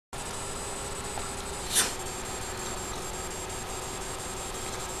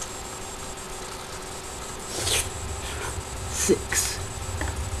6.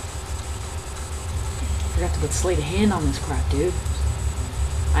 Forgot to put sleight of hand on this crap, dude.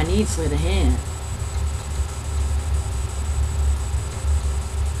 I need sleight of hand.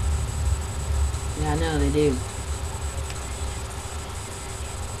 Yeah, I know they do.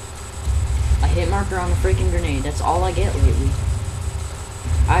 A hit marker on the freaking grenade. That's all I get lately.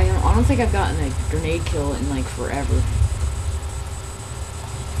 I don't think I've gotten a grenade kill in like forever.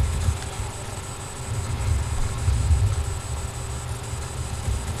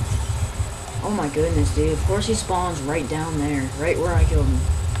 Oh my goodness, dude. Of course he spawns right down there. Right where I killed him.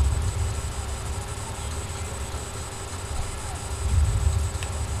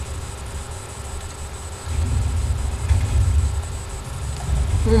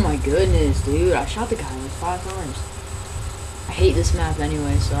 Oh my goodness, dude. I shot the guy like 5 times. I hate this map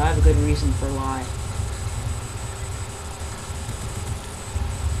anyway, so I have a good reason for why.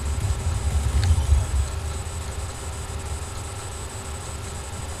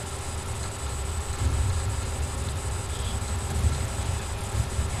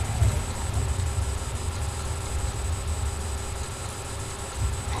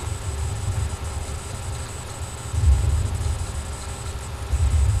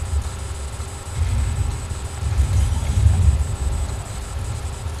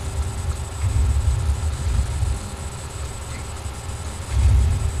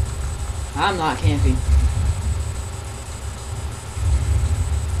 I'm not camping.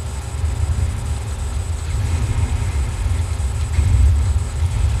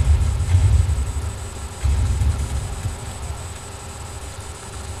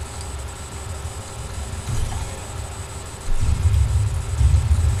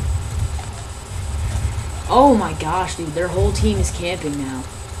 Oh my gosh, dude, their whole team is camping now.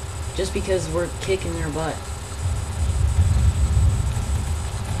 Just because we're kicking their butt.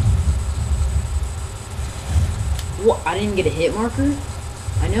 What? I didn't get a hit marker?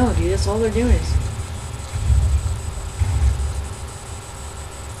 I know, dude, that's all they're doing is...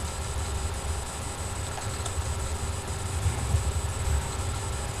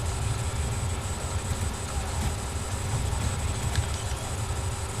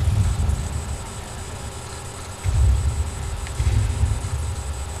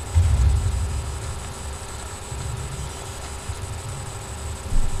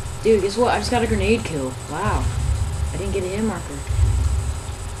 Dude, guess what? I just got a grenade kill. Wow. I didn't get a hit marker.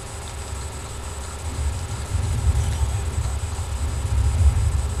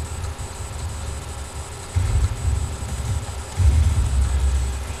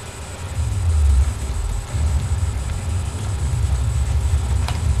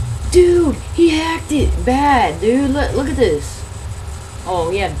 Dude, he hacked it bad, dude. Look at this. Oh,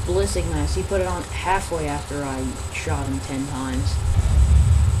 he had ballistic knives. He put it on halfway after I shot him 10 times.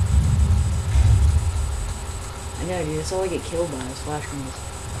 I know, dude. That's all I get killed by is flash grenades.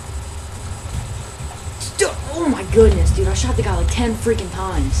 Oh my goodness, dude. I shot the guy like 10 freaking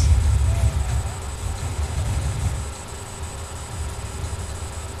times.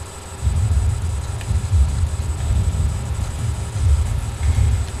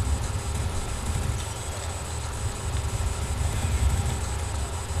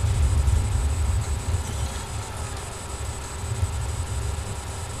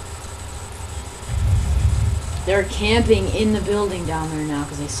 They're camping in the building down there now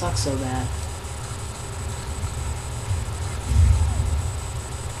because they suck so bad.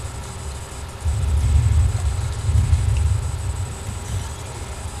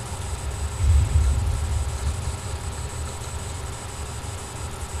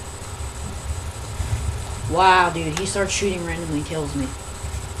 Wow, dude, he starts shooting randomly and kills me.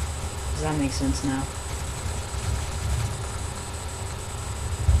 Does that make sense now?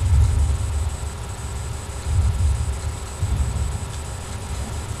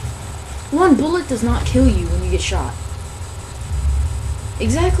 One bullet does not kill you when you get shot.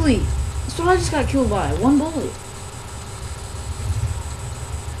 Exactly. That's what I just got killed by. One bullet.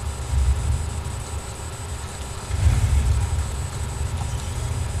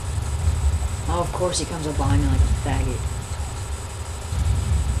 Oh, of course he comes up behind me like a faggot.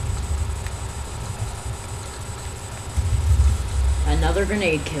 Another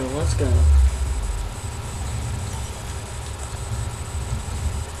grenade kill. Let's go.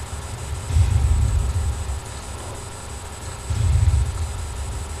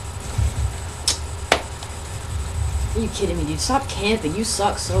 Are you kidding me, dude? Stop camping. You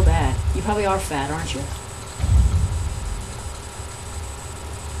suck so bad. You probably are fat, aren't you?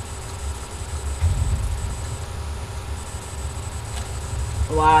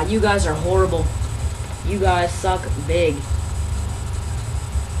 Wow, you guys are horrible. You guys suck big.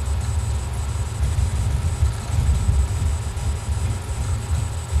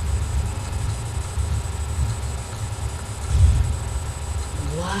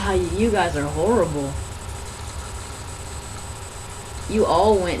 Ah, you guys are horrible. You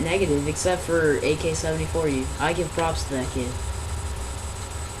all went negative except for AK-74 you. I give props to that kid.